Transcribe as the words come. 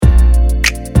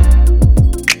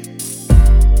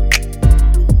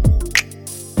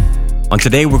On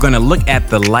today, we're going to look at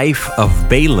the life of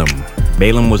Balaam.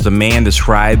 Balaam was the man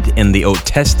described in the Old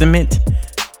Testament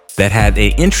that had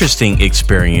an interesting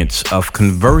experience of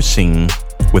conversing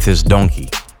with his donkey.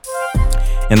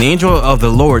 And the angel of the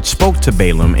Lord spoke to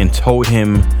Balaam and told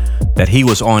him that he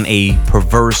was on a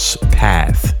perverse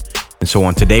path. And so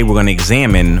on today, we're going to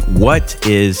examine what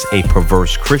is a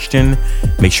perverse Christian.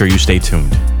 Make sure you stay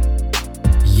tuned.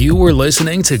 You were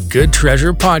listening to Good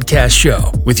Treasure Podcast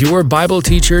Show with your Bible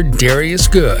teacher, Darius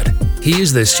Good. He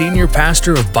is the senior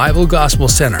pastor of Bible Gospel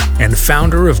Center and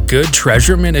founder of Good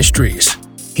Treasure Ministries.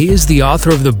 He is the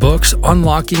author of the books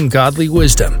Unlocking Godly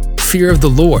Wisdom, Fear of the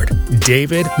Lord,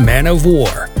 David, Man of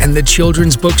War, and the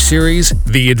children's book series,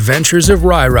 The Adventures of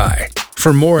Rai Rai.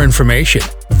 For more information,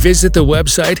 visit the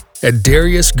website at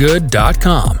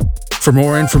dariusgood.com. For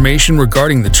more information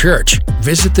regarding the church,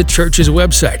 visit the church's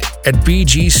website at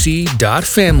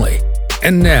bgc.family.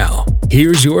 And now,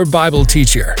 here's your Bible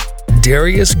teacher,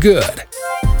 Darius Good.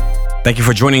 Thank you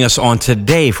for joining us on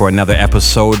today for another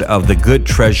episode of the Good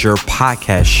Treasure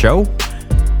Podcast Show.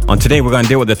 On today, we're going to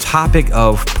deal with the topic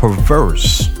of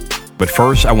perverse. But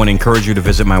first, I want to encourage you to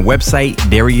visit my website,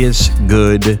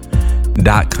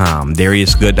 dariusgood.com.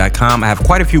 dariusgood.com. I have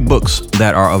quite a few books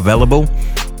that are available.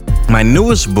 My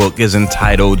newest book is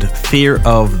entitled Fear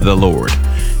of the Lord.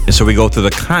 And so we go through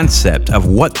the concept of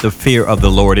what the fear of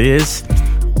the Lord is,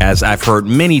 as I've heard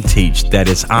many teach that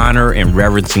it's honor and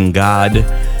reverencing God,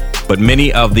 but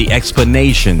many of the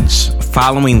explanations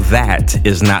following that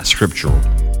is not scriptural.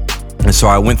 And so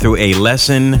I went through a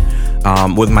lesson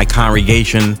with my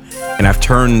congregation, and I've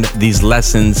turned these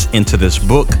lessons into this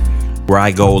book where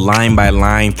I go line by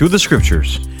line through the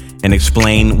scriptures and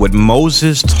explain what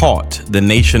Moses taught the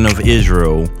nation of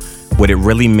Israel, what it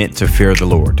really meant to fear the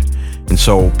Lord. And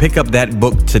so pick up that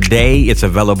book today. It's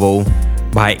available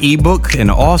by ebook and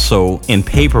also in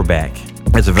paperback.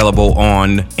 It's available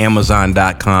on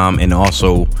Amazon.com and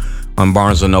also on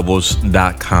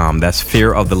BarnesandNobles.com. That's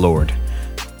Fear of the Lord.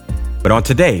 But on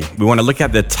today, we want to look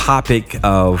at the topic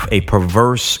of a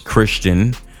perverse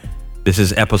Christian. This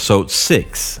is episode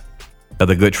 6 of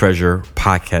the Good Treasure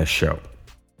Podcast Show.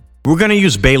 We're going to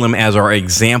use Balaam as our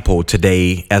example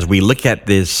today as we look at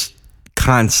this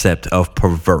concept of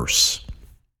perverse.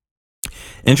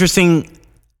 Interesting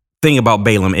thing about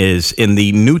Balaam is in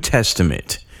the New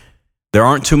Testament, there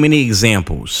aren't too many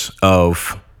examples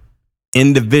of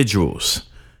individuals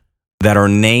that are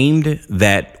named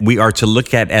that we are to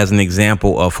look at as an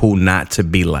example of who not to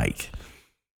be like.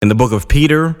 In the book of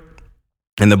Peter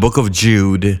and the book of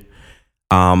Jude,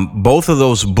 both of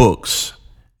those books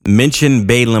mention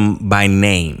Balaam by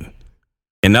name.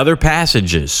 In other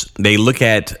passages, they look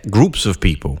at groups of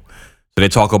people. So they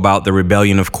talk about the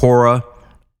rebellion of Korah.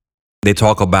 They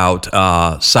talk about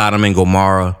Sodom and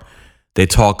Gomorrah. They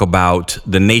talk about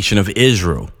the nation of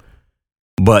Israel.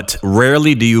 But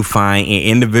rarely do you find an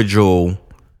individual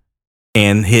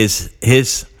and his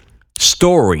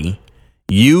story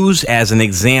used as an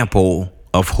example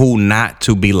of who not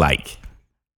to be like.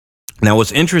 Now,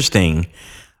 what's interesting,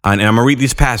 and I'm going to read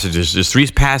these passages. There's 3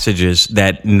 passages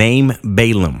that name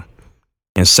Balaam.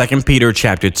 In 2 Peter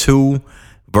chapter 2,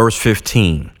 verse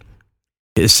 15,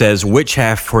 it says, which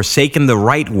have forsaken the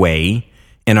right way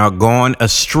and are gone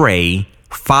astray,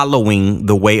 following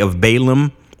the way of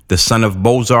Balaam, the son of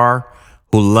Bozar,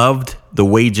 who loved the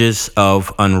wages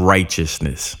of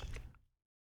unrighteousness.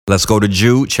 Let's go to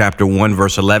Jude chapter 1,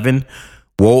 verse 11.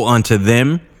 Woe unto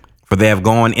them, for they have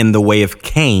gone in the way of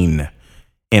Cain,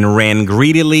 and ran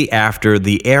greedily after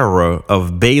the error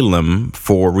of Balaam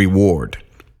for reward,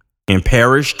 and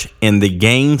perished in the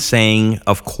gainsaying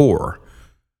of Korah.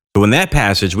 So in that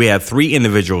passage, we have 3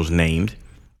 individuals named.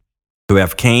 We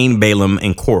have Cain, Balaam,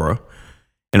 and Korah.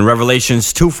 In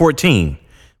Revelations 2:14,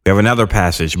 we have another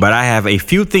passage, but I have a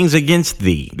few things against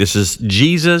thee. This is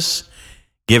Jesus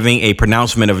giving a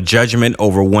pronouncement of judgment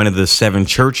over one of the 7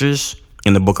 churches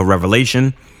in the book of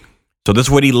Revelation. So this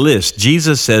is what he lists.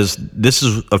 Jesus says, this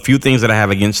is a few things that I have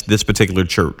against this particular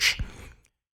church.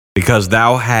 Because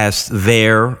thou hast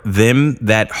there them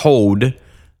that hold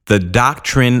the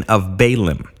doctrine of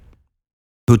Balaam,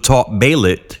 who taught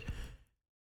Balak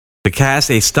to cast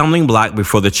a stumbling block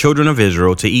before the children of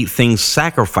Israel, to eat things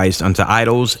sacrificed unto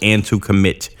idols, and to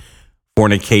commit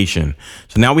fornication.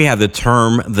 So now we have the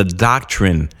term, the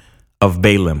doctrine of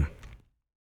Balaam.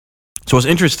 So it's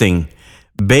interesting.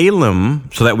 Balaam,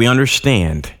 so that we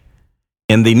understand,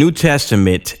 in the New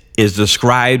Testament is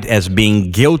described as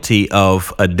being guilty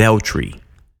of adultery.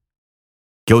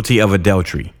 Guilty of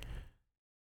adultery.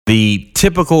 The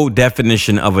typical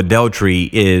definition of adultery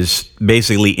is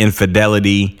basically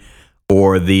infidelity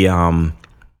or the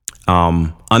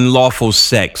unlawful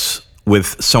sex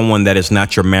with someone that is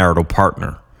not your marital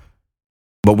partner.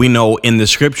 But we know in the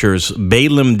scriptures,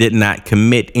 Balaam did not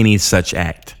commit any such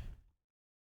act.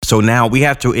 So now we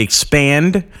have to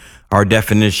expand our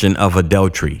definition of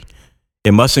adultery.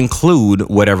 It must include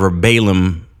whatever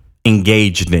Balaam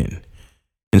engaged in.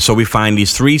 And so we find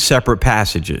these three separate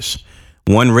passages,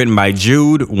 one written by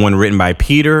Jude, one written by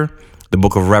Peter. The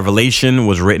book of Revelation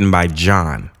was written by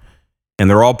John. And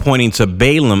they're all pointing to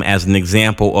Balaam as an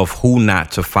example of who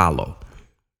not to follow.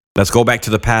 Let's go back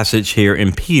to the passage here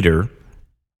in Peter.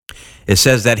 It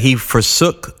says that he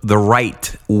forsook the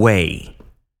right way.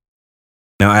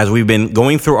 Now, as we've been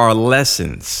going through our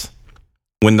lessons,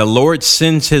 when the Lord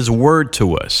sends his word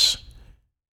to us,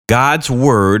 God's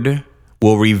word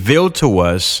will reveal to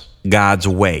us God's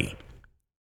way,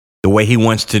 the way he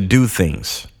wants to do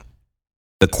things,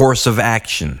 the course of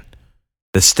action,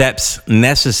 the steps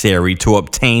necessary to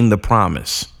obtain the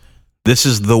promise. This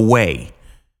is the way.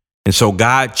 And so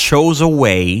God chose a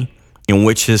way in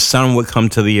which his son would come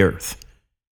to the earth.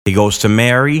 He goes to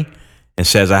Mary and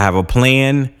says, I have a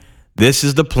plan. This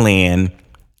is the plan,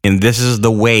 and this is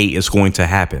the way it's going to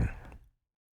happen.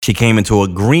 She came into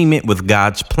agreement with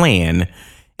God's plan,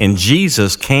 and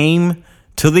Jesus came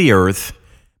to the earth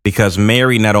because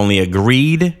Mary not only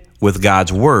agreed with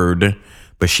God's word,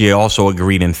 but she also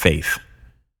agreed in faith.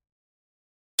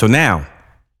 So now,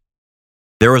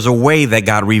 there is a way that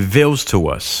God reveals to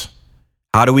us.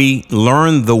 How do we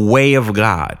learn the way of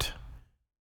God?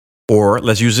 Or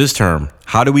let's use this term.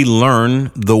 How do we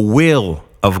learn the will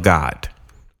of God?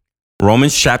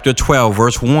 Romans chapter 12,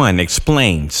 verse 1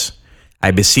 explains,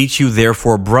 I beseech you,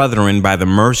 therefore, brethren, by the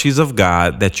mercies of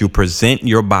God, that you present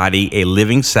your body a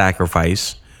living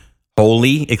sacrifice,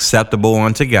 holy, acceptable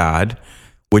unto God,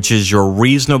 which is your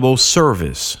reasonable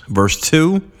service. Verse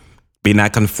 2, be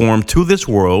not conformed to this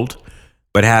world,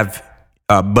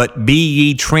 but be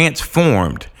ye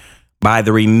transformed by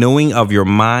the renewing of your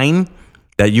mind,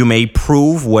 that you may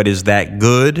prove what is that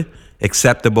good,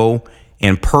 acceptable,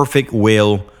 and perfect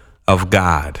will of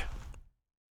God.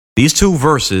 These two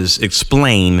verses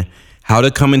explain how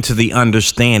to come into the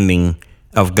understanding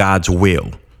of God's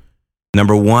will.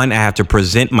 Number one, I have to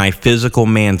present my physical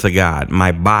man to God,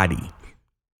 my body,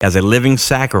 as a living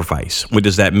sacrifice. What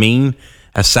does that mean?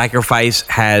 A sacrifice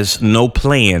has no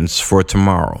plans for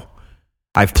tomorrow.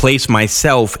 I've placed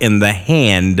myself in the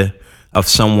hand of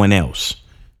someone else.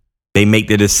 They make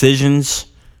the decisions.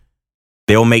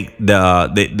 They'll make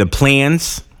the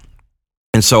plans.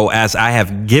 And so as I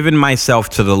have given myself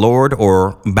to the Lord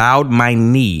or bowed my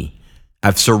knee,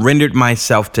 I've surrendered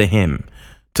myself to him,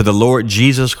 to the Lord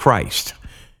Jesus Christ,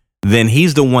 then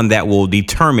he's the one that will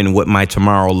determine what my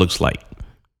tomorrow looks like.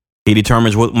 He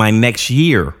determines what my next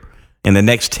year and the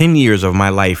next 10 years of my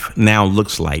life now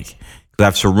looks like, because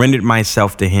I've surrendered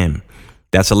myself to him.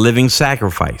 That's a living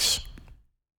sacrifice.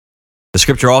 The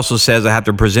scripture also says I have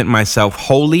to present myself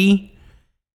holy.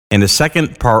 And the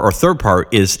second part or third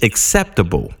part is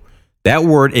acceptable. That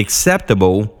word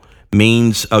acceptable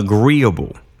means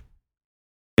agreeable.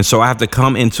 And so I have to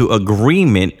come into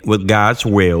agreement with God's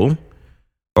will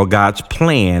or God's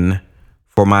plan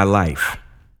for my life.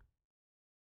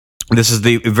 This is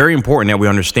very important that we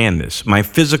understand this. My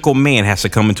physical man has to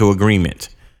come into agreement.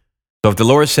 So if the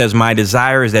Lord says, my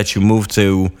desire is that you move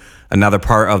to another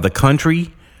part of the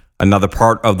country, another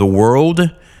part of the world,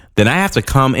 then I have to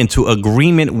come into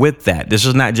agreement with that. This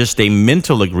is not just a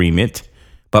mental agreement,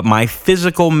 but my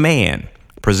physical man,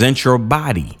 present your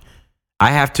body.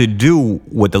 I have to do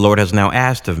what the Lord has now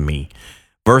asked of me.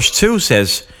 Verse 2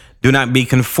 says, do not be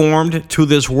conformed to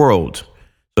this world.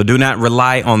 So do not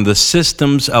rely on the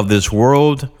systems of this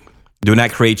world. Do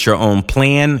not create your own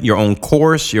plan, your own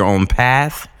course, your own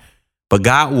path. But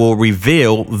God will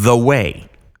reveal the way.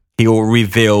 He will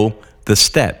reveal the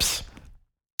steps.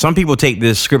 Some people take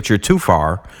this scripture too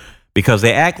far because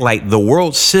they act like the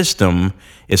world system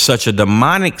is such a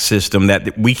demonic system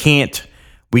that we can't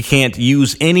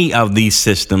use any of these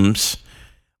systems.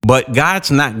 But God's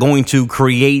not going to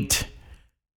create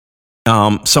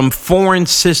some foreign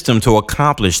system to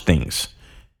accomplish things.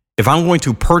 If I'm going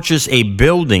to purchase a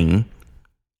building,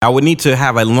 I would need to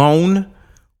have a loan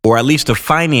or at least the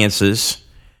finances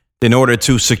in order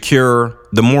to secure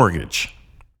the mortgage.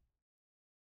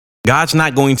 God's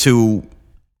not going to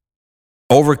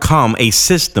overcome a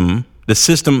system,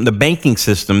 the banking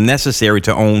system necessary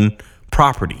to own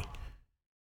property.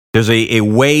 There's a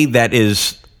way that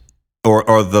is,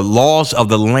 or the laws of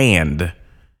the land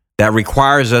that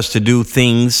requires us to do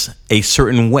things a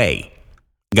certain way.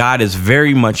 God is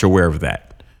very much aware of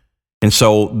that. And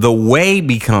so the way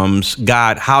becomes,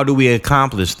 God, how do we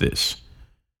accomplish this?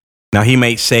 Now he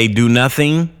may say, do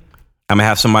nothing. I'm going to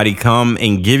have somebody come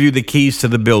and give you the keys to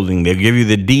the building. They'll give you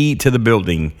the deed to the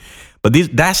building. But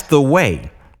that's the way.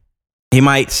 He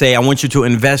might say, I want you to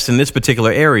invest in this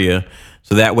particular area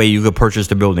so that way you could purchase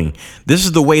the building. This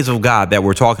is the ways of God that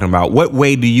we're talking about. What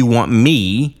way do you want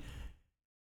me,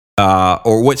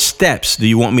 or what steps do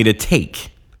you want me to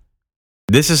take?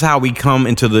 This is how we come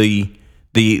into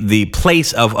the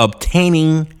place of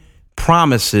obtaining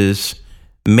promises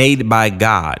made by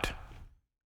God.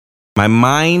 My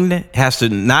mind has to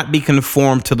not be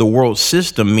conformed to the world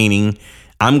system, meaning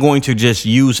I'm going to just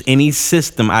use any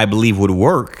system I believe would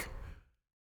work.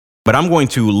 But I'm going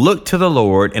to look to the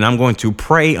Lord and I'm going to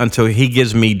pray until he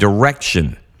gives me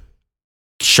direction.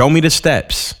 Show me the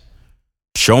steps.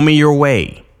 Show me your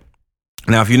way.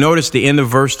 Now, if you notice the end of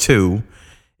verse 2,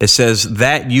 it says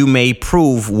that you may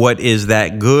prove what is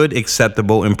that good,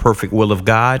 acceptable, and perfect will of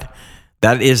God.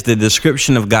 That is the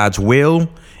description of God's will.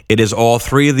 It is all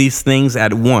three of these things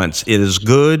at once. It is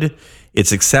good,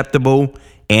 it's acceptable,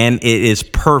 and it is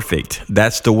perfect.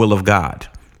 That's the will of God.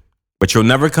 But you'll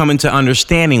never come into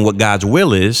understanding what God's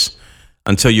will is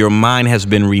until your mind has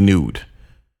been renewed.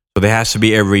 So there has to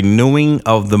be a renewing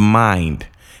of the mind.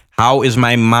 How is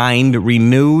my mind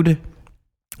renewed?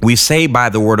 We say by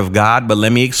the word of God, but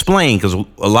let me explain, because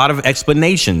a lot of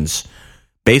explanations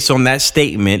based on that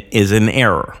statement is an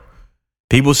error.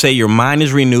 People say your mind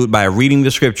is renewed by reading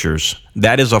the scriptures.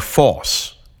 That is a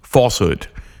falsehood.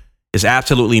 It's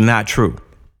absolutely not true.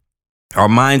 Our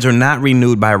minds are not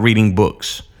renewed by reading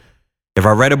books. If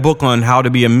I read a book on how to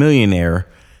be a millionaire,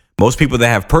 most people that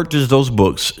have purchased those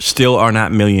books still are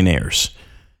not millionaires.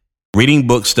 Reading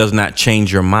books does not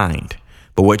change your mind.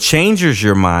 But what changes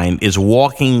your mind is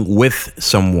walking with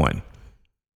someone.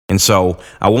 And so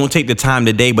I won't take the time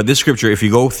today, but this scripture, if you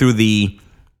go through the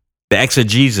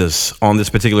exegesis on this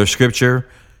particular scripture,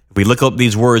 if we look up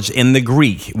these words in the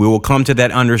Greek, we will come to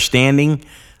that understanding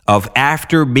of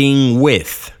after being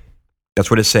with. That's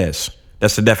what it says.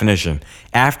 That's the definition.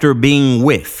 After being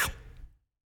with,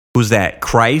 who's that?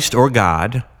 Christ or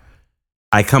God,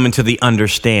 I come into the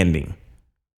understanding.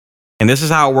 And this is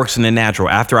how it works in the natural.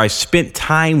 After I spent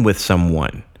time with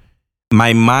someone,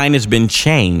 my mind has been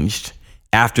changed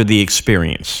after the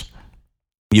experience.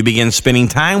 You begin spending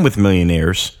time with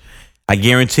millionaires, I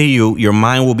guarantee you, your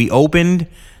mind will be opened.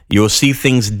 You'll see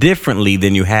things differently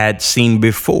than you had seen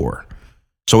before.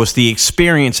 So it's the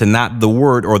experience and not the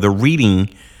word or the reading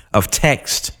of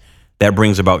text that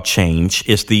brings about change.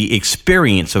 It's the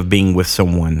experience of being with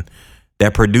someone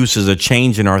that produces a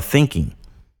change in our thinking.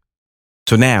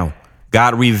 So now,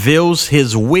 God reveals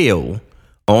his will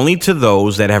only to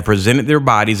those that have presented their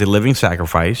bodies a living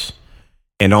sacrifice,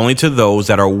 and only to those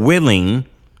that are willing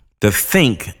to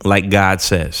think like God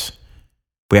says.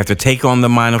 We have to take on the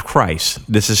mind of Christ.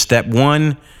 This is step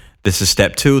 1. This is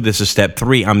step 2. This is step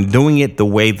 3. I'm doing it the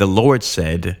way the Lord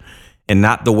said, and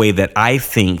not the way that I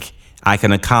think I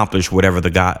can accomplish whatever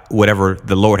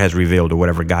the Lord has revealed or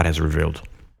whatever God has revealed.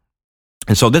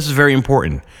 And so this is very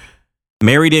important.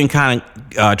 Mary didn't kind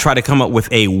of try to come up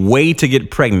with a way to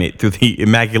get pregnant through the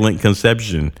Immaculate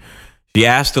Conception. She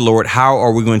asked the Lord, how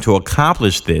are we going to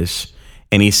accomplish this?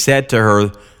 And he said to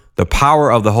her, the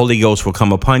power of the Holy Ghost will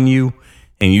come upon you,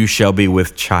 and you shall be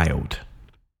with child.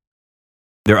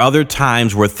 There are other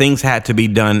times where things had to be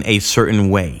done a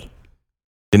certain way.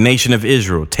 The nation of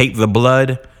Israel, take the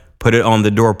blood, put it on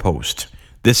the doorpost.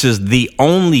 This is the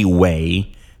only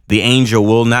way the angel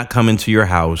will not come into your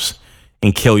house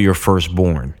and kill your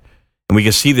firstborn. And we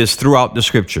can see this throughout the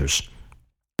scriptures.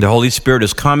 The Holy Spirit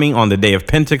is coming on the day of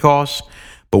Pentecost,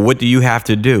 but what do you have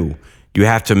to do? You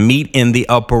have to meet in the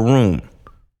upper room.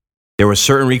 There were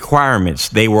certain requirements.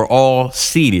 They were all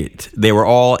seated. They were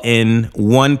all in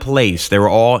one place. They were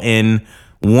all in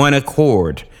one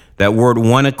accord. That word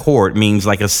one accord means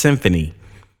like a symphony.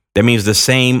 That means the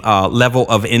same level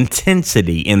of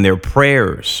intensity in their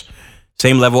prayers,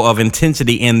 same level of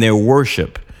intensity in their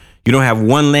worship. You don't have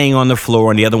one laying on the floor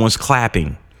and the other one's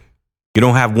clapping. You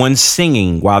don't have one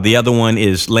singing while the other one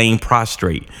is laying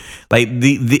prostrate. Like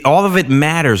all of it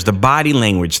matters. The body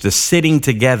language, the sitting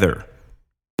together.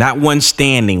 Not one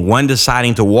standing, one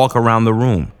deciding to walk around the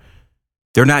room.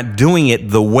 They're not doing it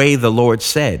the way the Lord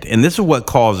said. And this is what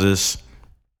causes,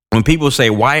 when people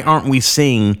say, why aren't we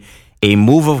seeing a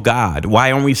move of God?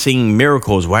 Why aren't we seeing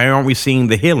miracles? Why aren't we seeing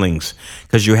the healings?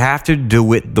 Because you have to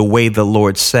do it the way the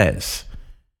Lord says.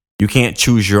 You can't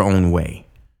choose your own way.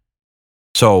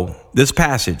 So this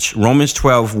passage, Romans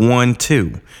 12, 1,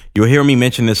 2, you'll hear me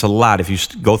mention this a lot. If you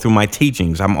go through my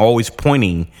teachings, I'm always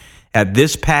pointing at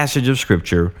this passage of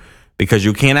scripture, because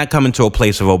you cannot come into a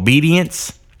place of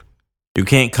obedience. You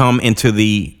can't come into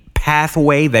the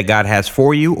pathway that God has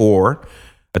for you, or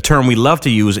A term we love to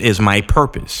use is my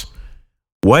purpose.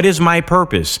 What is my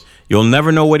purpose? You'll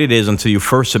never know what it is until you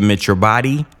first submit your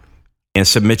body and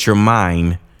submit your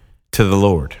mind to the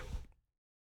Lord.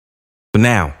 So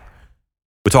now,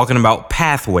 we're talking about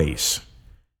pathways.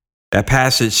 That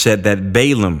passage said that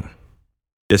Balaam,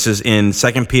 this is in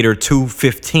 2 Peter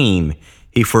 2:15,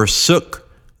 he forsook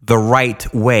the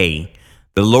right way.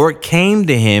 The Lord came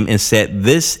to him and said,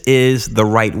 this is the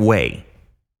right way.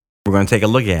 We're going to take a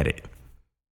look at it.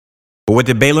 But what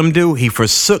did Balaam do? He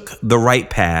forsook the right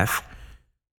path,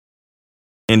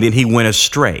 and then he went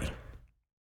astray.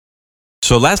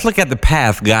 So let's look at the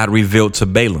path God revealed to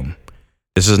Balaam.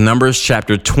 This is Numbers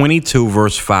chapter 22,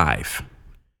 verse 5.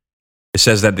 It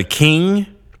says that the king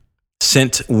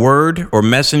sent word or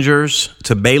messengers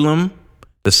to Balaam,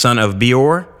 the son of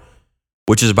Beor,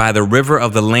 which is by the river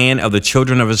of the land of the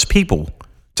children of his people,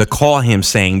 to call him,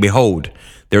 saying, behold,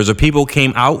 there is a people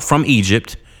came out from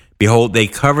Egypt. Behold, they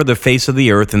cover the face of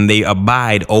the earth, and they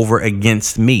abide over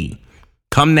against me.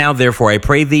 Come now, therefore, I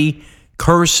pray thee,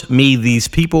 curse me these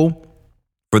people,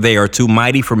 for they are too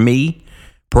mighty for me.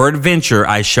 Peradventure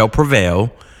I shall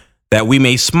prevail, that we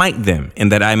may smite them,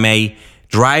 and that I may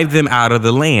drive them out of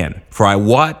the land. For I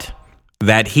wot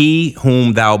that he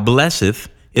whom thou blesseth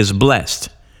is blessed,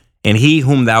 and he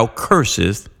whom thou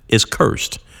cursest is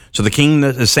cursed. So the king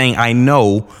is saying, I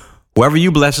know whoever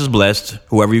you bless is blessed,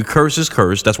 whoever you curse is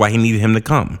cursed. That's why he needed him to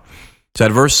come. So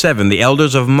at verse 7, the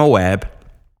elders of Moab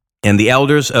and the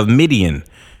elders of Midian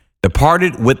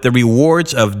departed with the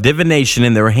rewards of divination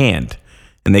in their hand.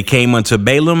 And they came unto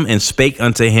Balaam and spake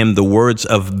unto him the words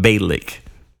of Balak.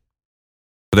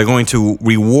 So they're going to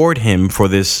reward him for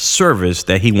this service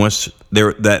that he wants,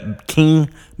 that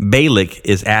King Balak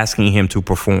is asking him to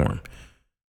perform.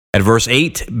 At verse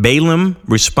 8, Balaam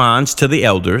responds to the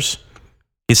elders.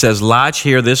 He says, lodge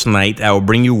here this night, I will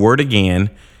bring you word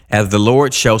again, as the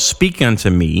Lord shall speak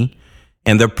unto me.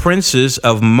 And the princes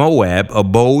of Moab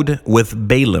abode with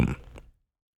Balaam.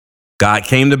 God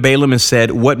came to Balaam and said,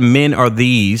 what men are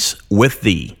these with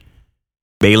thee?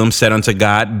 Balaam said unto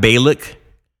God, Balak,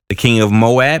 the king of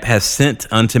Moab, has sent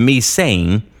unto me,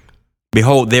 saying,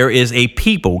 behold, there is a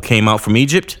people came out from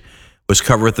Egypt, which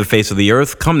covereth the face of the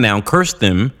earth. Come now, curse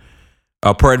them.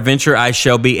 Peradventure I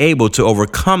shall be able to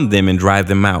overcome them and drive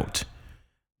them out.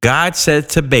 God said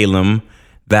to Balaam,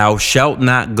 thou shalt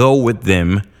not go with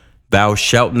them. Thou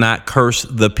shalt not curse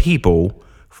the people,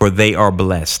 for they are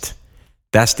blessed.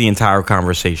 That's the entire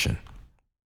conversation.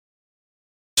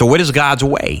 So what is God's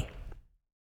way?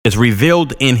 It's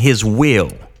revealed in his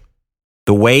will.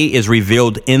 The way is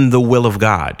revealed in the will of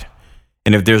God.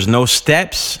 And if there's no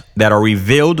steps that are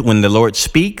revealed when the Lord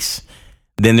speaks,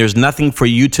 then there's nothing for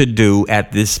you to do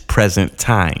at this present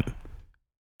time.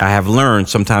 I have learned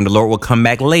sometimes the Lord will come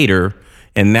back later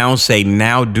and now say,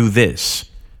 now do this.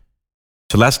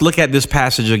 So let's look at this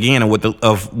passage again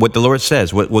of what the Lord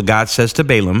says, what God says to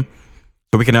Balaam,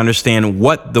 so we can understand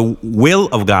what the will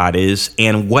of God is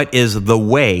and what is the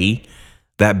way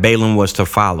that Balaam was to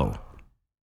follow.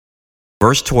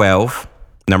 Verse 12,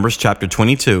 Numbers chapter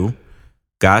 22,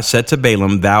 God said to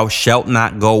Balaam, thou shalt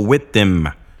not go with them.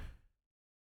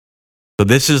 So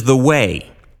this is the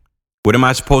way. What am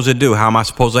I supposed to do? How am I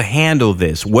supposed to handle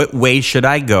this? What way should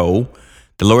I go?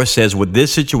 The Lord says, with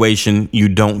this situation, you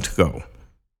don't go.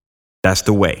 That's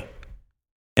the way.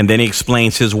 And then he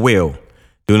explains his will.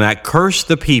 Do not curse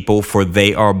the people, for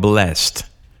they are blessed.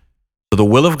 So the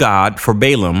will of God for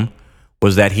Balaam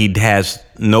was that he has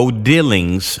no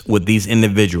dealings with these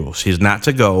individuals. He's not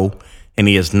to go, and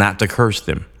he is not to curse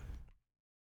them.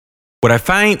 What I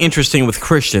find interesting with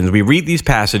Christians, we read these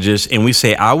passages and we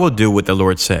say, I will do what the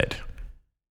Lord said.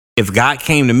 If God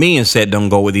came to me and said, don't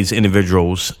go with these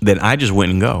individuals, then I just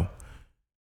wouldn't go.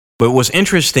 But what's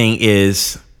interesting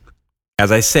is,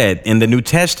 as I said, in the New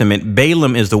Testament,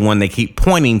 Balaam is the one they keep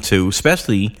pointing to,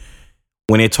 especially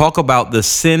when they talk about the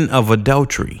sin of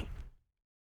adultery.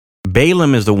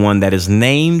 Balaam is the one that is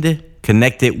named,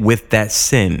 connected with that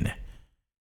sin.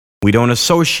 We don't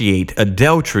associate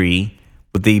adultery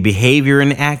with the behavior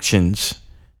and actions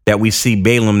that we see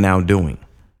Balaam now doing.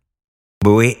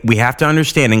 But we have to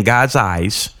understand, in God's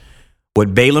eyes,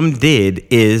 what Balaam did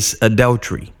is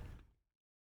adultery.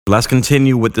 Let's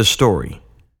continue with the story.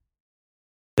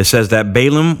 It says that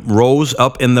Balaam rose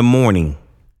up in the morning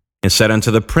and said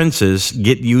unto the princes,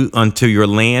 get you unto your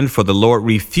land, for the Lord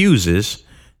refuses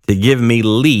to give me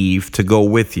leave to go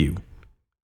with you.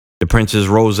 The princes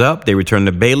rose up, they returned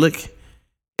to Balak,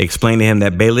 explained to him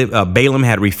that Balaam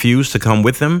had refused to come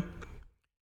with them.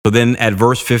 So then at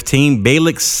verse 15,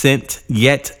 Balak sent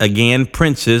yet again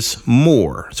princes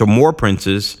more. So more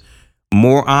princes,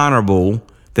 more honorable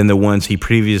than the ones he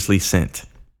previously sent.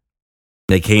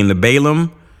 They came to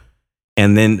Balaam,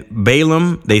 and then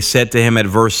Balaam, they said to him at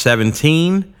verse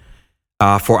 17,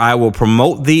 for I will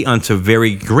promote thee unto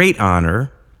very great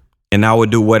honor, and I will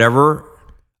do whatsoever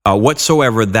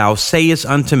thou sayest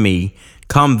unto me.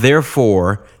 Come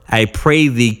therefore, I pray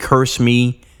thee, curse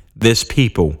me this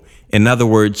people. In other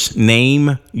words,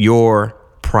 name your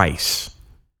price.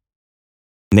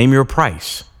 Name your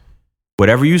price.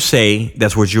 Whatever you say,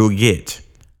 that's what you'll get.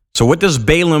 So what does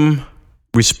Balaam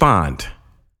respond?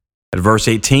 At verse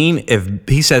 18,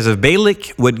 if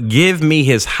Balak would give me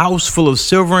his house full of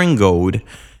silver and gold,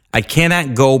 I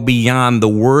cannot go beyond the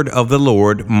word of the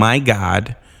Lord my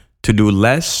God to do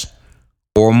less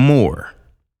or more.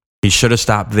 He should have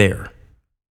stopped there.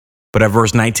 But at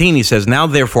verse 19, he says, now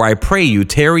therefore I pray you,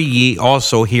 tarry ye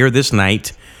also here this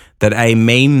night, that I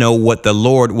may know what the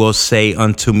Lord will say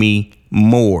unto me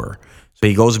more. So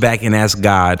he goes back and asks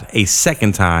God a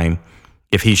second time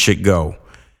if he should go.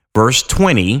 Verse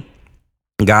 20,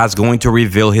 God's going to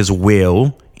reveal his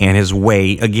will and his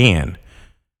way again.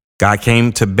 God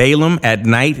came to Balaam at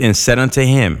night and said unto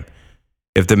him,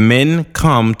 if the men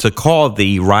come to call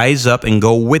thee, rise up and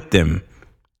go with them.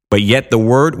 But yet the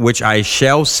word which I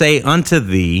shall say unto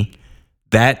thee,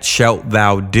 that shalt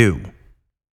thou do.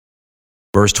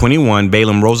 Verse 21,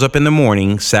 Balaam rose up in the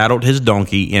morning, saddled his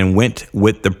donkey, and went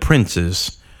with the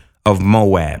princes of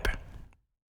Moab.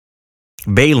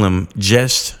 Balaam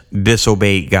just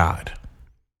disobeyed God.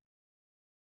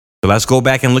 So let's go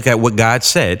back and look at what God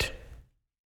said.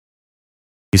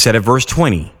 He said at verse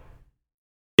 20,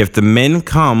 if the men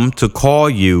come to call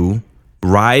you,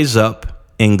 rise up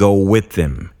and go with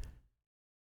them.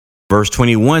 Verse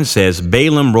 21 says,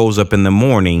 Balaam rose up in the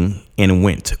morning and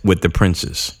went with the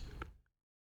princes.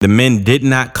 The men did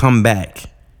not come back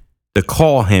to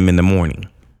call him in the morning.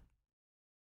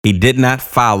 He did not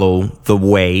follow the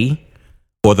way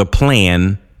or the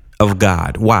plan of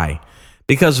God. Why?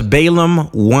 Because Balaam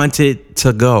wanted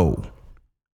to go.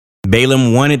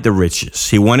 Balaam wanted the riches.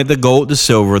 He wanted the gold, the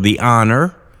silver, the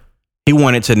honor. He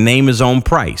wanted to name his own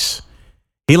price.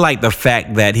 He liked the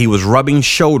fact that he was rubbing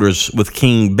shoulders with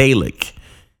King Balak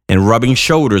and rubbing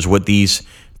shoulders with these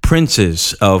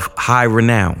princes of high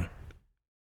renown.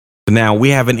 Now we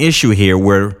have an issue here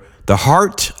where the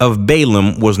heart of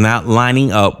Balaam was not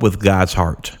lining up with God's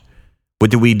heart.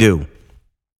 What did we do?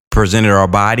 Presented our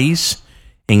bodies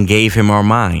and gave him our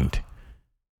mind.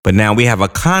 But now we have a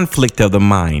conflict of the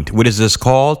mind. What is this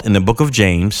called? In the book of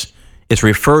James, it's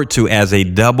referred to as a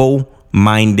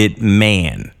double-minded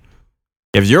man.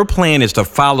 If your plan is to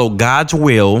follow God's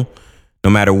will, no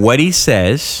matter what he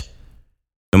says,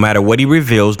 no matter what he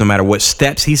reveals, no matter what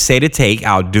steps he say to take,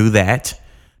 I'll do that.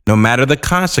 No matter the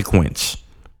consequence,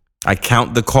 I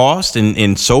count the cost,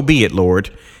 and so be it,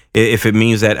 Lord. If it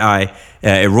means that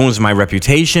it ruins my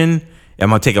reputation, I'm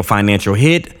going to take a financial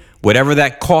hit, whatever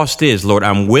that cost is, Lord,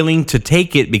 I'm willing to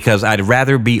take it because I'd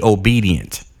rather be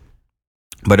obedient.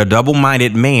 But a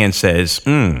double-minded man says,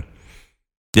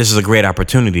 this is a great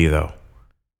opportunity, though.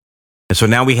 And so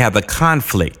now we have the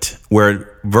conflict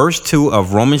where verse 2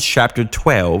 of Romans chapter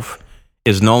 12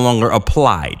 is no longer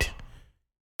applied.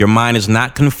 Your mind is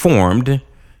not conformed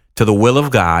to the will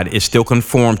of God. It's still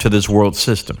conformed to this world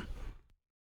system.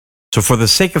 So for the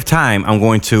sake of time, I'm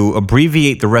going to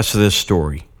abbreviate the rest of this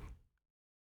story.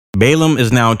 Balaam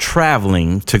is now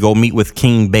traveling to go meet with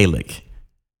King Balak.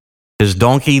 His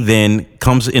donkey then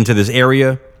comes into this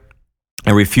area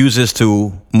and refuses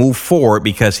to move forward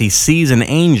because he sees an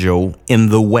angel in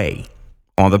the way,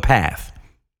 on the path.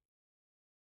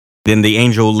 Then the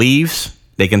angel leaves.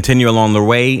 They continue along the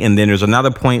way, and then there's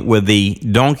another point where the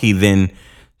donkey then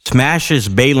smashes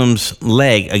Balaam's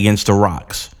leg against the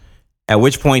rocks, at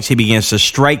which point he begins to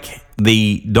strike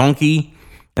the donkey,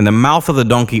 and the mouth of the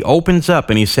donkey opens up,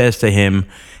 and he says to him,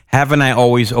 haven't I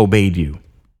always obeyed you?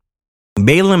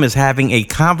 Balaam is having a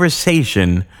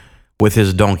conversation with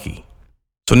his donkey.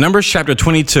 So Numbers chapter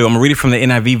 22, I'm going to read it from the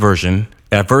NIV version.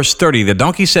 At verse 30, the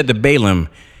donkey said to Balaam,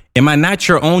 am I not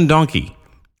your own donkey,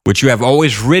 which you have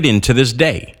always ridden to this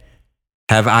day?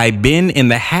 Have I been in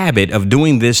the habit of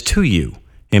doing this to you?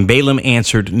 And Balaam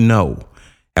answered, no.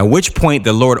 At which point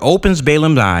the Lord opens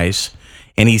Balaam's eyes,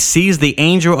 and he sees the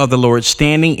angel of the Lord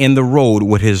standing in the road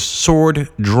with his sword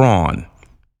drawn.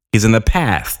 He's in the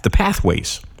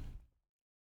pathways.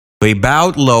 So he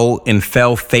bowed low and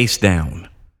fell face down.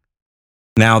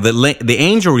 Now the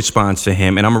angel responds to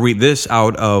him, and I'm going to read this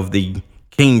out of the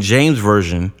King James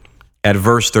Version at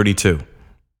verse 32.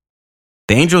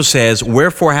 The angel says,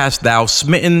 wherefore hast thou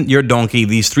smitten your donkey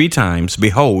these 3 times?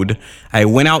 Behold, I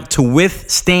went out to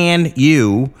withstand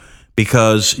you,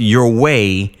 because your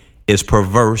way is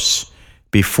perverse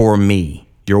before me.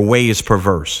 Your way is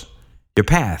perverse. your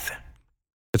path.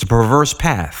 It's a perverse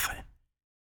path.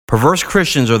 Perverse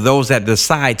Christians are those that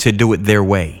decide to do it their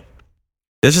way.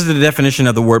 This is the definition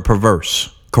of the word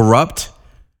perverse: corrupt,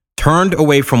 turned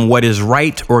away from what is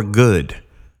right or good,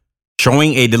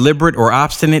 showing a deliberate or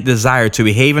obstinate desire to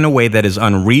behave in a way that is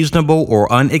unreasonable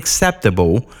or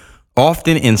unacceptable,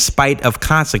 often in spite of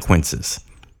consequences.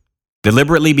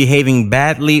 Deliberately behaving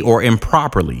badly or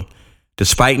improperly,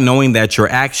 despite knowing that your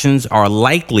actions are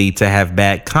likely to have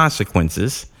bad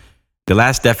consequences. The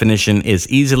last definition is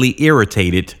easily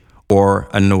irritated or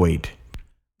annoyed.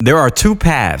 There are two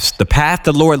paths. The path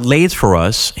the Lord lays for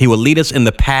us, He will lead us in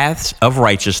the paths of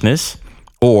righteousness,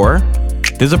 or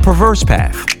there's a perverse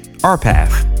path, our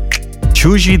path.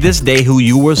 Choose ye this day who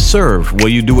you will serve. Will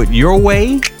you do it your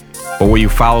way, or will you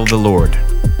follow the Lord?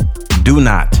 Do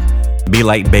not be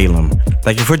like Balaam.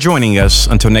 Thank you for joining us.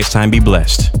 Until next time, be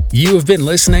blessed. You have been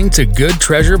listening to Good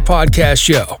Treasure Podcast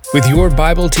Show with your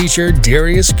Bible teacher,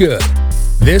 Darius Good.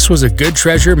 This was a Good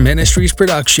Treasure Ministries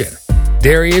production.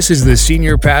 Darius is the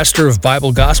senior pastor of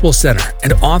Bible Gospel Center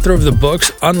and author of the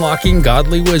books Unlocking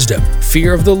Godly Wisdom,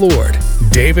 Fear of the Lord,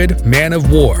 David, Man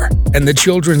of War, and the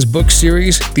children's book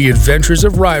series, The Adventures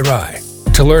of Rai Rai.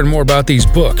 To learn more about these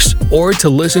books or to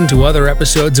listen to other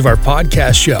episodes of our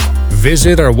podcast show,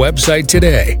 visit our website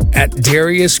today at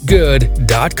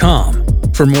dariusgood.com.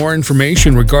 For more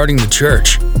information regarding the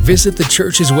church, visit the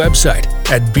church's website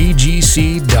at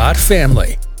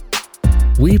bgc.family.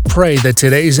 We pray that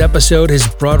today's episode has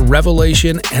brought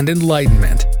revelation and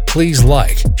enlightenment. Please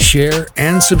like, share,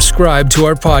 and subscribe to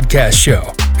our podcast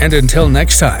show. And until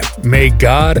next time, may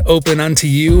God open unto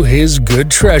you His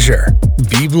good treasure.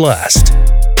 Be blessed.